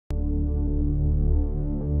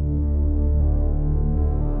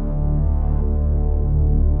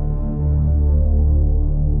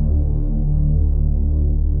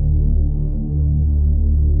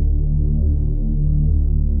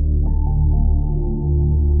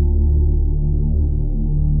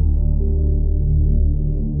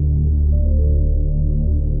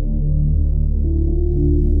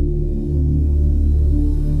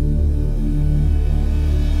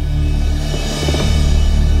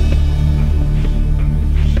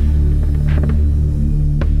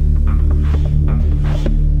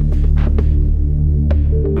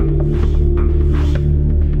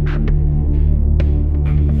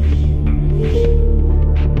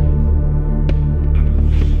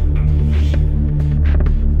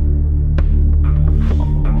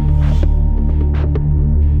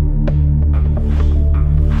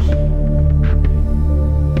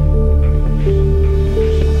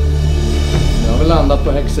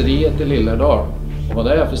Häxeriet i Lillhärdal. Och vad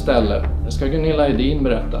det är för ställe, det ska Gunilla Edin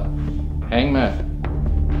berätta. Häng med!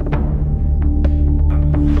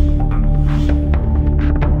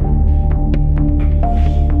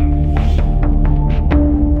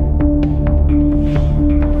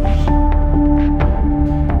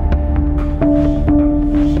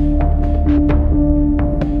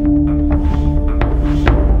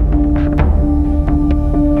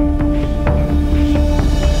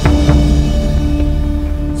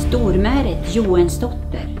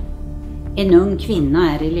 Svensdotter, en ung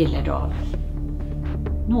kvinna är i Lillhärdal.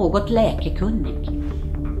 Något läkekunnig.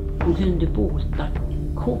 Hon kunde bota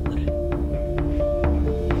en kår.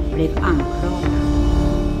 Blev anklagad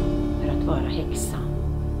för att vara häxa.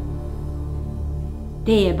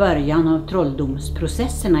 Det är början av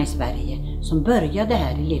trolldomsprocesserna i Sverige som började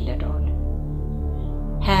här i Lillhärdal.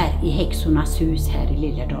 Här i Häxornas hus här i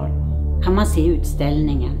Lillhärdal kan man se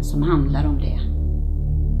utställningen som handlar om det.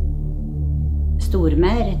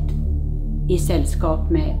 Stormäret i sällskap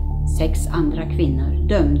med 6 andra kvinnor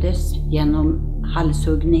dömdes genom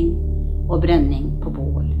halshuggning och bränning på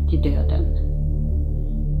bål till döden.